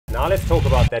Now let's talk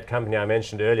about that company I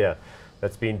mentioned earlier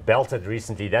that's been belted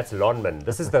recently. That's Lonmin.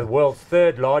 This is the world's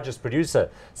third largest producer.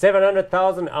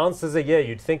 700,000 ounces a year.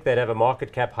 You'd think they'd have a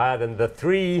market cap higher than the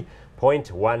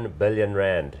 3.1 billion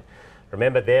rand.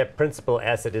 Remember, their principal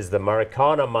asset is the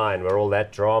Marikana mine, where all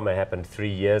that drama happened 3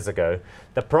 years ago.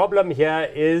 The problem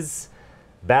here is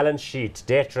balance sheet,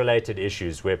 debt-related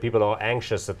issues, where people are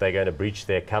anxious that they're going to breach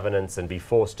their covenants and be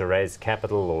forced to raise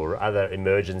capital or other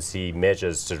emergency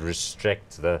measures to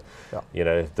restrict the,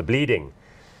 the bleeding.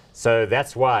 So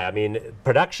that's why, I mean,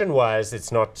 production-wise,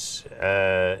 it's not,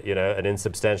 an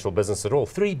insubstantial business at all.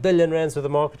 3 billion rands with a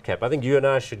market cap. I think you and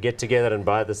I should get together and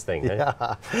buy this thing.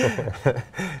 Yeah.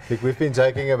 Look, we've been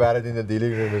joking about it in the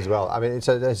dealing room as well. I mean, it's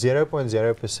a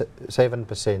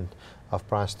 0.07% of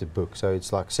price to book. So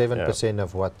it's like 7%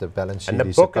 of what the balance sheet is.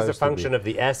 And the book is a function of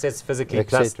the assets physically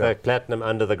plus the platinum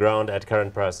under the ground at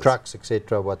current prices. Trucks,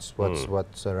 etc. What's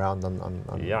around on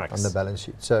the balance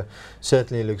sheet. So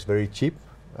certainly it looks very cheap.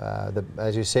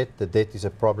 As you said, the debt is a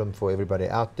problem for everybody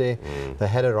out there. They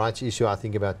had a rights issue, I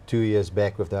think, about 2 years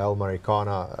back with the whole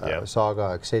Marikana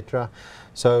saga, etc.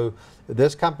 So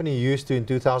this company used to, in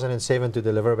 2007, to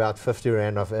deliver about 50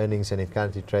 rand of earnings, and it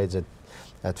currently trades at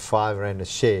 5 rand a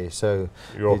share. So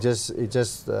it's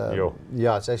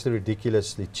actually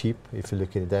ridiculously cheap if you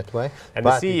look at it that way. And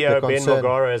but the CEO, Ben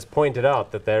Mogara, has pointed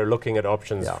out that they're looking at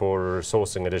options for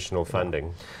sourcing additional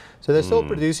funding. So they're still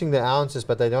producing the ounces,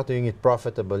 but they're not doing it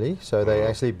profitably. So they're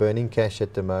actually burning cash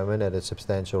at the moment at a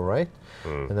substantial rate.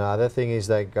 And the other thing is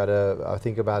they got I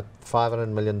think about $500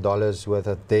 million worth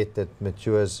of debt that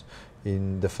matures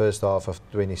in the first half of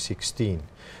 2016.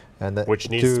 And which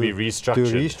needs to be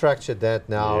restructured. To restructure that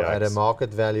now at a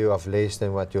market value of less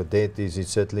than what your debt is,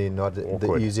 it's certainly not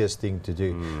the easiest thing to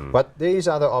do. But there is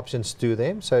other options to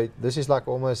them. So this is like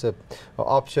almost an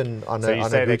option on a good share. So you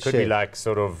say there could be like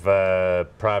sort of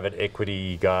private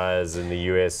equity guys in the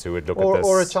US who would look at this?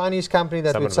 Or a Chinese company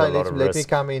that would say, let me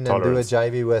come in and do a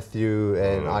JV with you,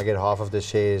 and I get half of the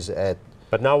shares at...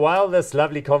 But now, while this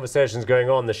lovely conversation is going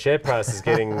on, the share price is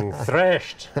getting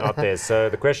thrashed out there. So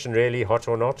the question really, hot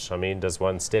or not? I mean, does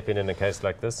one step in a case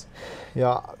like this?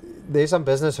 Yeah, there's some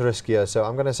business risk here, so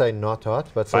I'm going to say not hot.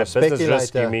 But for by a speculator, business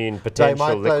risk, you mean potential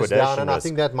they might close down, and risk. I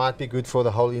think that might be good for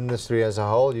the whole industry as a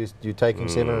whole. You're taking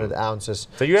 700 ounces.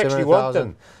 So you actually want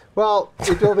them? Well,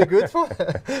 it will be good for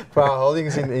our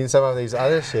holdings in some of these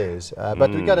other shares.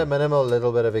 But we got a minimal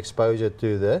little bit of exposure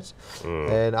to this.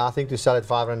 And I think to sell at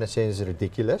 500 cents is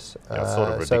ridiculous. Sort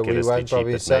of ridiculously so we won't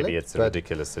probably cheap, maybe it's a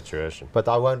ridiculous situation. But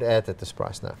I won't add at this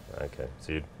price now. Okay,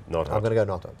 so you're not hot. I'm going to go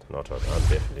not hot. Not hot. I'm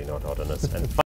definitely not hot on this. And